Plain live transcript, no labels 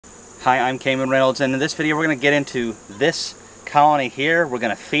Hi, I'm Kamon Reynolds, and in this video we're going to get into this colony here. We're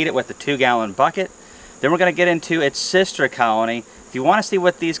going to feed it with a 2-gallon bucket. Then we're going to get into its sister colony. If you want to see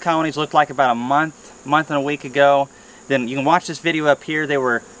what these colonies looked like about a month and a week ago, then you can watch this video up here. They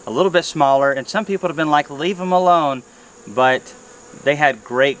were a little bit smaller, and some people have been like, leave them alone, but they had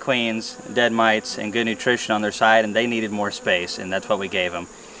great queens, dead mites, and good nutrition on their side, and they needed more space, and that's what we gave them.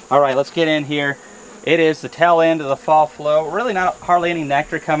 Alright, let's get in here. It is the tail end of the fall flow. Really not hardly any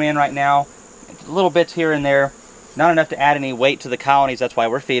nectar coming in right now. Little bits here and there. Not enough to add any weight to the colonies. That's why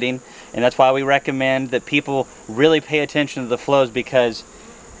we're feeding. And that's why we recommend that people really pay attention to the flows, because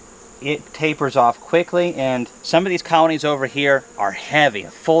it tapers off quickly. And some of these colonies over here are heavy. A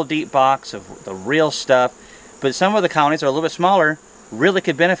full deep box of the real stuff. But some of the colonies are a little bit smaller. Really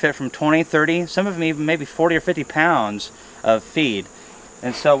could benefit from 20, 30, some of them even maybe 40 or 50 pounds of feed.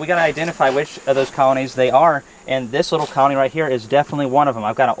 And so we got to identify which of those colonies they are, and this little colony right here is definitely one of them.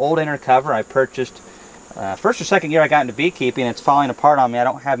 I've got an old inner cover I purchased first or second year I got into beekeeping. It's falling apart on me. I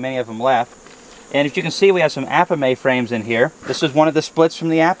don't have many of them left. And as you can see, we have some apame frames in here. This is one of the splits from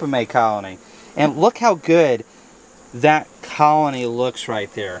the apame colony. And look how good that colony looks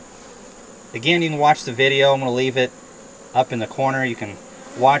right there. Again, you can watch the video. I'm going to leave it up in the corner. You can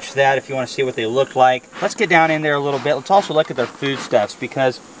watch that if you want to see what they look like. Let's get down in there a little bit. Let's also look at their foodstuffs,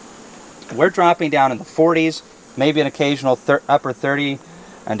 because we're dropping down in the 40s, maybe an occasional upper 30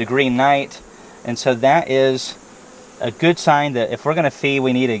 degree night. And so that is a good sign that if we're going to feed,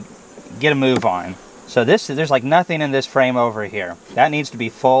 we need to get a move on. So there's like nothing in this frame over here. That needs to be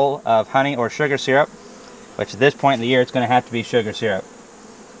full of honey or sugar syrup, which at this point in the year it's going to have to be sugar syrup.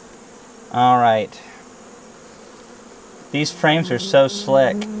 Alright. These frames are so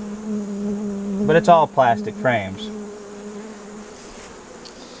slick, but it's all plastic frames.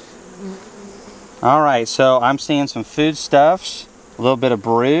 Alright, so I'm seeing some foodstuffs, a little bit of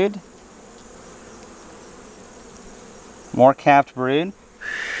brood, more capped brood.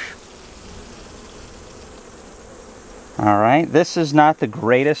 Alright, this is not the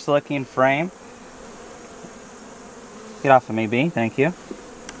greatest looking frame. Get off of me, Bee, thank you.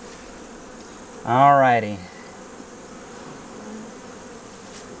 Alrighty.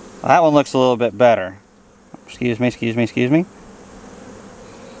 Well, that one looks a little bit better. Excuse me.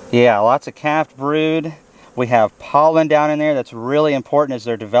 Yeah, lots of capped brood. We have pollen down in there. That's really important as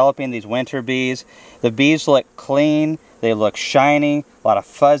they're developing these winter bees. The bees look clean. They look shiny. A lot of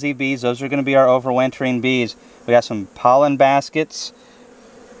fuzzy bees. Those are going to be our overwintering bees. We got some pollen baskets.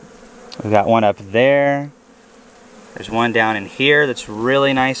 We got one up there. There's one down in here that's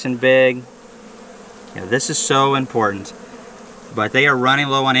really nice and big. Yeah, this is so important. But they are running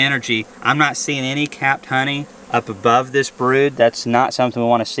low on energy. I'm not seeing any capped honey up above this brood. That's not something we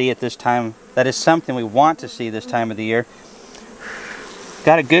want to see at this time. That is something we want to see this time of the year.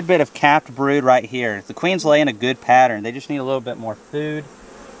 Got a good bit of capped brood right here. The queens lay in a good pattern. They just need a little bit more food.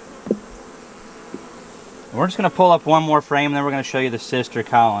 We're just going to pull up one more frame, and then we're going to show you the sister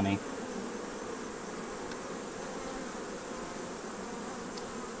colony.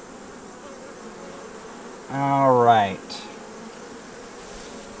 Alright.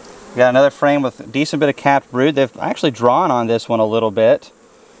 Got another frame with a decent bit of capped brood. They've actually drawn on this one a little bit.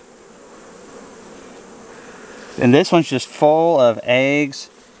 And this one's just full of eggs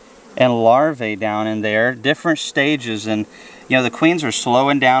and larvae down in there. Different stages. And, you know, the queens are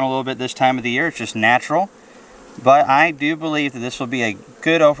slowing down a little bit this time of the year. It's just natural. But I do believe that this will be a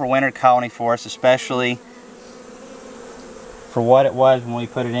good overwinter colony for us, especially for what it was when we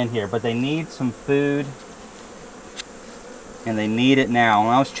put it in here. But they need some food, and they need it now.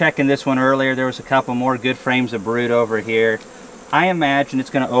 When I was checking this one earlier, there was a couple more good frames of brood over here. I imagine it's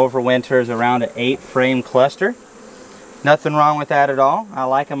going to overwinter as around an 8-frame cluster. Nothing wrong with that at all. I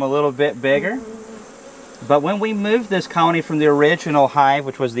like them a little bit bigger. But when we moved this colony from the original hive,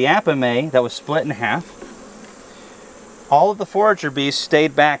 which was the apame that was split in half, all of the forager bees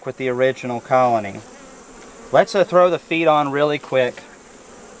stayed back with the original colony. Let's throw the feed on really quick,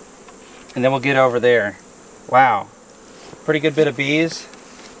 and then we'll get over there. Wow. Pretty good bit of bees.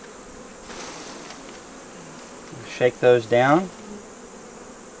 Shake those down.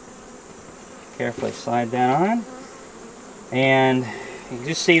 Carefully slide that on. And you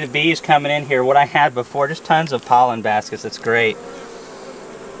just see the bees coming in here. What I had before, just tons of pollen baskets. That's great.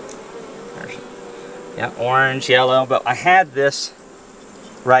 Yeah, orange, yellow. But I had this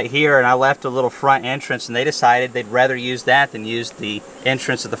right here, and I left a little front entrance, and they decided they'd rather use that than use the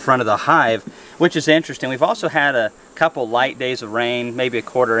entrance at the front of the hive, which is interesting. We've also had a couple light days of rain, maybe a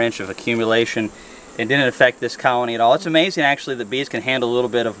 1/4 inch of accumulation. It didn't affect this colony at all. It's amazing actually that bees can handle a little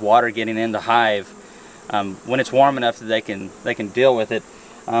bit of water getting in the hive when it's warm enough that they can deal with it.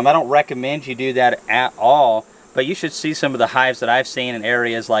 I don't recommend you do that at all, but you should see some of the hives that I've seen in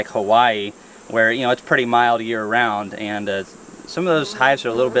areas like Hawaii, where it's pretty mild year-round, and some of those hives are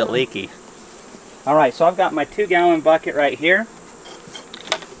a little bit leaky. All right, so I've got my 2-gallon bucket right here.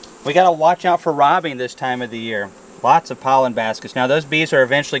 We got to watch out for robbing this time of the year. Lots of pollen baskets. Now those bees are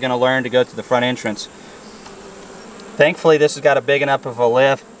eventually going to learn to go through the front entrance. Thankfully, this has got a big enough of a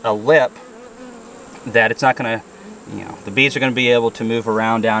lip that it's not going to, the bees are going to be able to move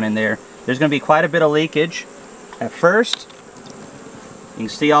around down in there. There's going to be quite a bit of leakage. At first, you can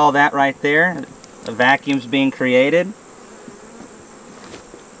see all that right there. The vacuum's being created.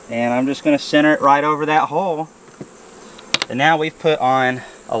 And I'm just going to center it right over that hole. And now we've put on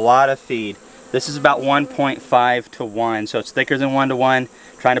a lot of feed. This is about 1.5 to 1, so it's thicker than 1 to 1.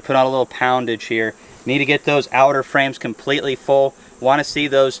 Trying to put on a little poundage here. Need to get those outer frames completely full. Want to see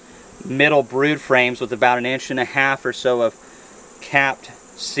those middle brood frames with about 1.5 inches or so of capped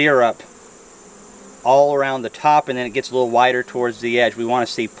syrup all around the top, and then it gets a little wider towards the edge. We want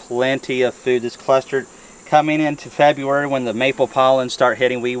to see plenty of food that's clustered. Coming into February, when the maple pollens start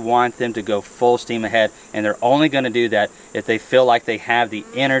hitting, we want them to go full steam ahead, and they're only going to do that if they feel like they have the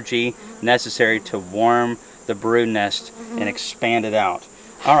energy necessary to warm the brood nest and expand it out.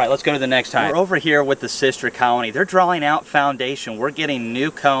 All right, let's go to the next hive. We're over here with the sister colony. They're drawing out foundation. We're getting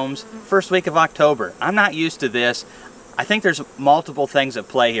new combs first week of October. I'm not used to this. I think there's multiple things at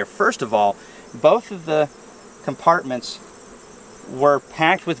play here. First of all, both of the compartments were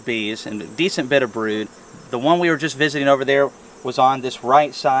packed with bees and a decent bit of brood. The one we were just visiting over there was on this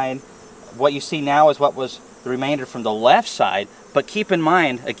right side. What you see now is what was the remainder from the left side. But keep in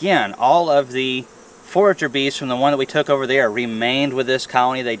mind, again, all of the forager bees from the one that we took over there remained with this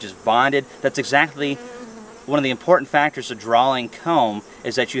colony. They just bonded. That's exactly one of the important factors of drawing comb,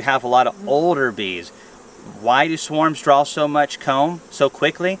 is that you have a lot of older bees. Why do swarms draw so much comb so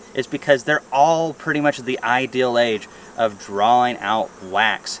quickly? It's because they're all pretty much the ideal age of drawing out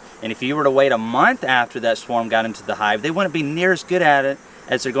wax. And if you were to wait a month after that swarm got into the hive, they wouldn't be near as good at it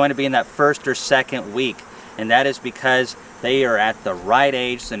as they're going to be in that first or second week. And that is because they are at the right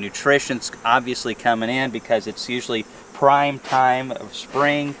age. The nutrition's obviously coming in because it's usually prime time of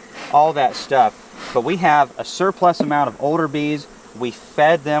spring, all that stuff. But we have a surplus amount of older bees. We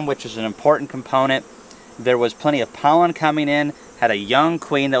fed them, which is an important component. There was plenty of pollen coming in. Had a young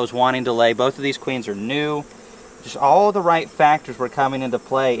queen that was wanting to lay. Both of these queens are new. Just all the right factors were coming into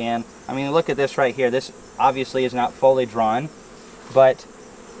play. And I mean, look at this right here. This obviously is not fully drawn, but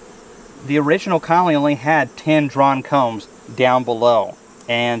the original colony only had 10 drawn combs down below,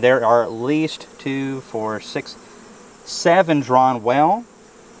 and there are at least 2, 4, 6, 7 drawn well,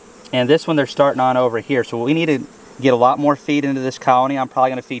 and this one they're starting on over here. So we need to get a lot more feed into this colony. I'm probably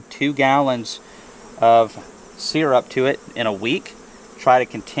going to feed 2 gallons of syrup to it in a week. Try to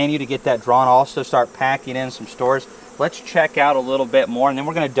continue to get that drawn. Also start packing in some stores. Let's check out a little bit more, and then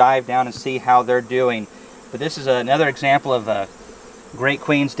we're going to dive down and see how they're doing. But this is another example of great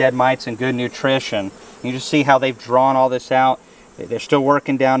queens, dead mites, and good nutrition. You just see how they've drawn all this out. They're still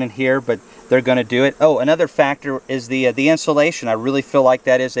working down in here, but they're going to do it. Oh, another factor is the insulation. I really feel like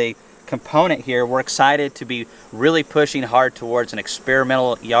that is a component here. We're excited to be really pushing hard towards an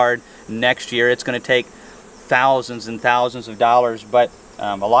experimental yard next year. It's going to take thousands and thousands of dollars, but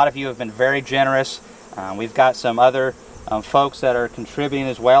a lot of you have been very generous. We've got some other folks that are contributing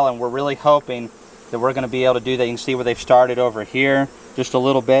as well, and we're really hoping that we're going to be able to do that. You can see where they've started over here just a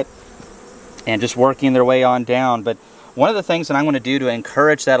little bit and just working their way on down. But one of the things that I'm going to do to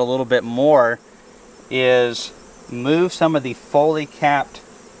encourage that a little bit more is move some of the fully capped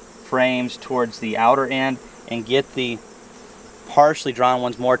frames towards the outer end and get the partially drawn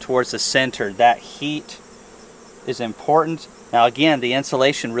ones more towards the center. That heat is important. Now again, the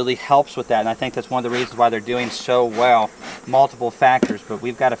insulation really helps with that, and I think that's one of the reasons why they're doing so well. Multiple factors, but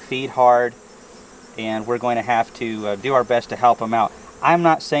we've got to feed hard, and we're going to have to do our best to help them out. I'm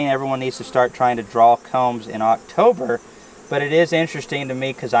not saying everyone needs to start trying to draw combs in October, but it is interesting to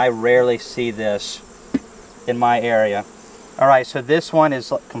me because I rarely see this in my area. Alright, so this one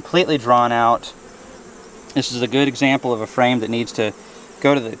is completely drawn out. This is a good example of a frame that needs to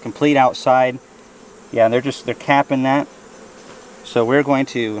go to the complete outside. Yeah, they're capping that. So we're going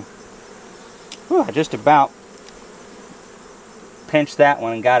to just about pinch that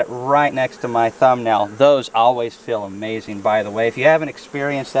one and got it right next to my thumbnail. Those always feel amazing, by the way. If you haven't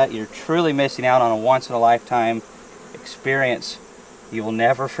experienced that, you're truly missing out on a once-in-a-lifetime experience you will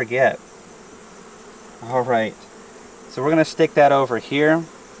never forget. Alright, so we're going to stick that over here.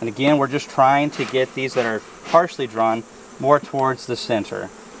 And again, we're just trying to get these that are partially drawn more towards the center.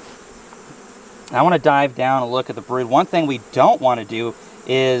 I want to dive down and look at the brood. One thing we don't want to do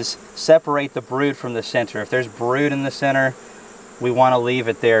is separate the brood from the center. If there's brood in the center, we want to leave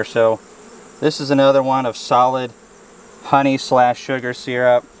it there. So this is another one of solid honey / sugar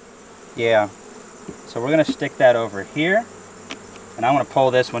syrup. Yeah. So we're going to stick that over here. And I'm going to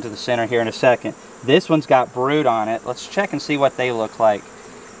pull this one to the center here in a second. This one's got brood on it. Let's check and see what they look like.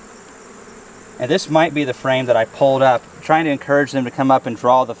 And this might be the frame that I pulled up, trying to encourage them to come up and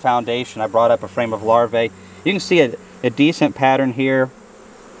draw the foundation. I brought up a frame of larvae. You can see a decent pattern here.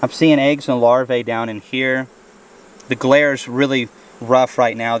 I'm seeing eggs and larvae down in here. The glare is really rough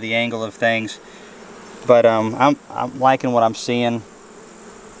right now, the angle of things. But I'm liking what I'm seeing.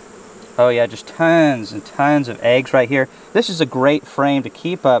 Oh yeah, just tons and tons of eggs right here. This is a great frame to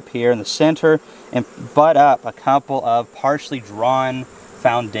keep up here in the center and butt up a couple of partially drawn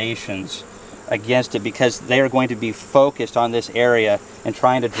foundations against it, because they are going to be focused on this area and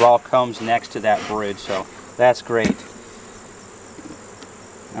trying to draw combs next to that brood. So that's great.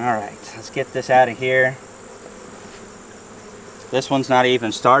 Alright, let's get this out of here. This one's not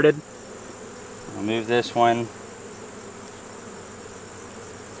even started. I'll move this one.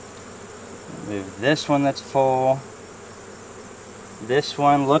 Move this one that's full. This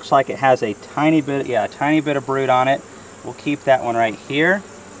one looks like it has a tiny bit, a tiny bit of brood on it. We'll keep that one right here.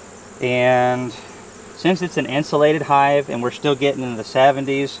 And since it's an insulated hive and we're still getting in the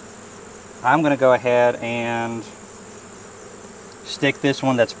 70s, I'm going to go ahead and stick this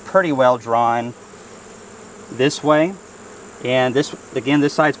one that's pretty well drawn this way. And this, again,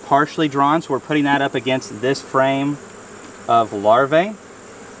 this side's partially drawn, so we're putting that up against this frame of larvae.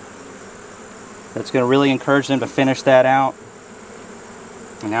 That's going to really encourage them to finish that out.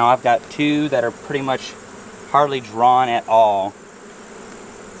 And now I've got two that are pretty much hardly drawn at all.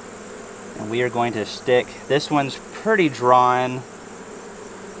 And we are going to stick, this one's pretty drawn.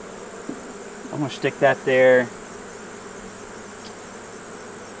 I'm going to stick that there.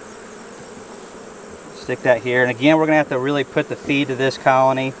 Stick that here. And again, we're going to have to really put the feed to this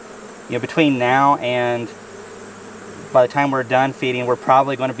colony. You know, between now and by the time we're done feeding, we're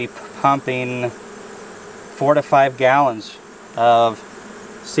probably going to be pumping 4 to 5 gallons of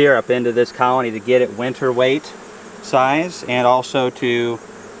syrup into this colony to get it winter weight size, and also to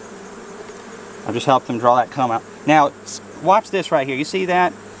I'll just help them draw that comb out. Now watch this right here. You see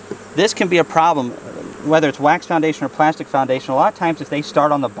that? This can be a problem whether it's wax foundation or plastic foundation. A lot of times if they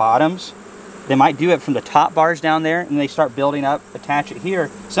start on the bottoms, they might do it from the top bars down there and they start building up, attach it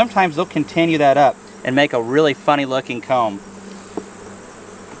here. Sometimes they'll continue that up and make a really funny looking comb.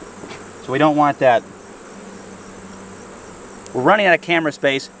 So we don't want that. We're running out of camera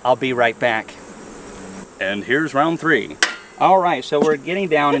space. I'll be right back. And here's round 3. Alright, so we're getting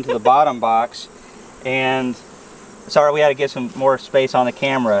down into the bottom box, and sorry, we had to get some more space on the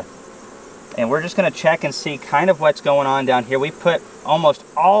camera. And we're just going to check and see kind of what's going on down here. We put almost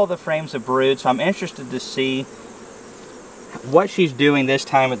all the frames of brood, so I'm interested to see what she's doing this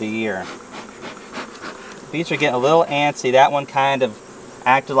time of the year. Bees are getting a little antsy. That one kind of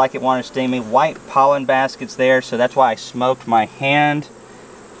acted like it wanted to sting me. White pollen baskets there, so that's why I smoked my hand,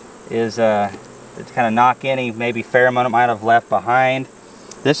 is to kind of knock any maybe pheromone it might have left behind.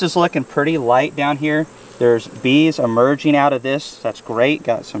 This is looking pretty light down here. There's bees emerging out of this. That's great.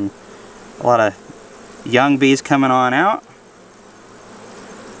 Got a lot of young bees coming on out.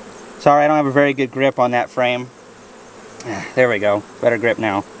 Sorry, I don't have a very good grip on that frame. There we go. Better grip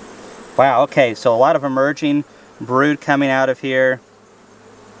now. Wow, okay, so a lot of emerging brood coming out of here.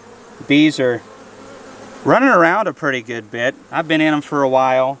 Bees are running around a pretty good bit. I've been in them for a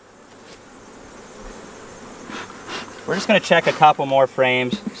while. We're just going to check a couple more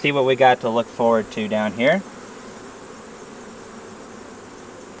frames, see what we got to look forward to down here.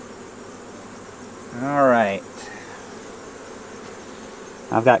 Alright.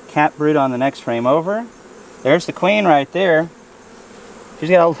 I've got cat brood on the next frame over. There's the queen right there. She's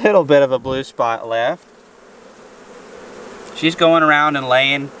got a little bit of a blue spot left. She's going around and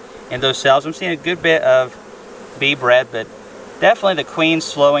laying in those cells. I'm seeing a good bit of bee bread, but definitely the queen's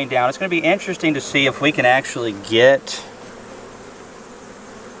slowing down. It's going to be interesting to see if we can actually get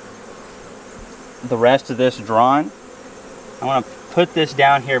the rest of this drawn. I want to put this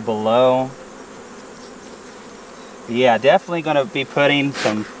down here below. Yeah, definitely going to be putting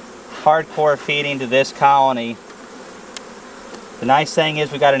some hardcore feeding to this colony. The nice thing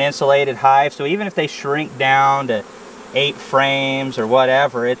is we got an insulated hive, so even if they shrink down to 8 frames or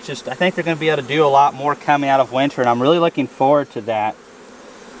whatever, it's just, I think they're going to be able to do a lot more coming out of winter, and I'm really looking forward to that.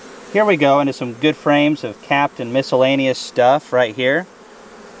 Here we go into some good frames of capped and miscellaneous stuff right here.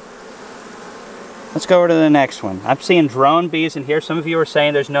 Let's go over to the next one. I'm seeing drone bees in here. Some of you are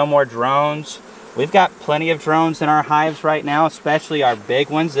saying there's no more drones. We've got plenty of drones in our hives right now, especially our big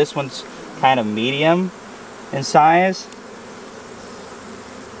ones. This one's kind of medium in size.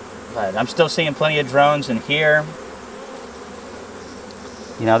 But I'm still seeing plenty of drones in here.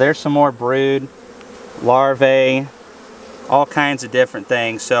 You know, there's some more brood, larvae, all kinds of different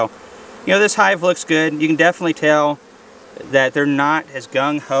things. So, you know, this hive looks good. You can definitely tell that they're not as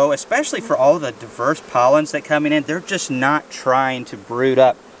gung-ho, especially for all the diverse pollens that coming in. They're just not trying to brood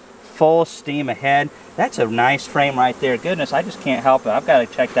up full steam ahead. That's a nice frame right there. Goodness, I just can't help it. I've got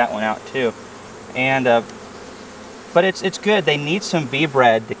to check that one out too. And but it's good. They need some bee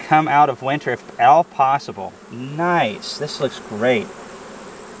bread to come out of winter if at all possible. Nice. This looks great.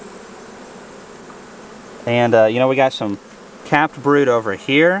 And you know, we got some capped brood over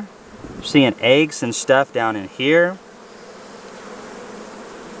here. I'm seeing eggs and stuff down in here.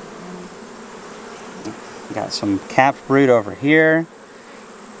 Got some capped brood over here.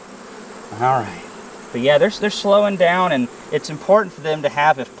 Alright. But yeah, they're slowing down, and it's important for them to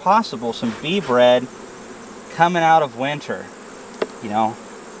have, if possible, some bee bread coming out of winter. You know,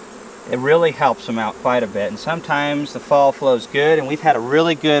 it really helps them out quite a bit. And sometimes the fall flow is good, and we've had a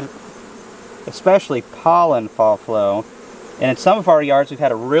really good, especially pollen fall flow. And in some of our yards, we've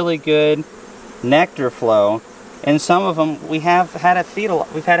had a really good nectar flow. And some of them, we've had to feed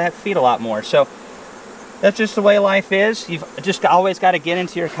a lot more. So that's just the way life is. You've just always got to get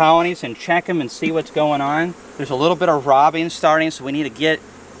into your colonies and check them and see what's going on. There's a little bit of robbing starting, so we need to get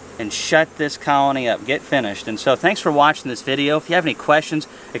and shut this colony up, get finished. And so thanks for watching this video. If you have any questions,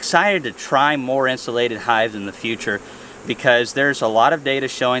 excited to try more insulated hives in the future, because there's a lot of data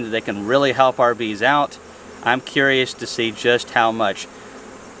showing that they can really help our bees out. I'm curious to see just how much.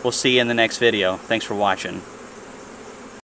 We'll see you in the next video. Thanks for watching.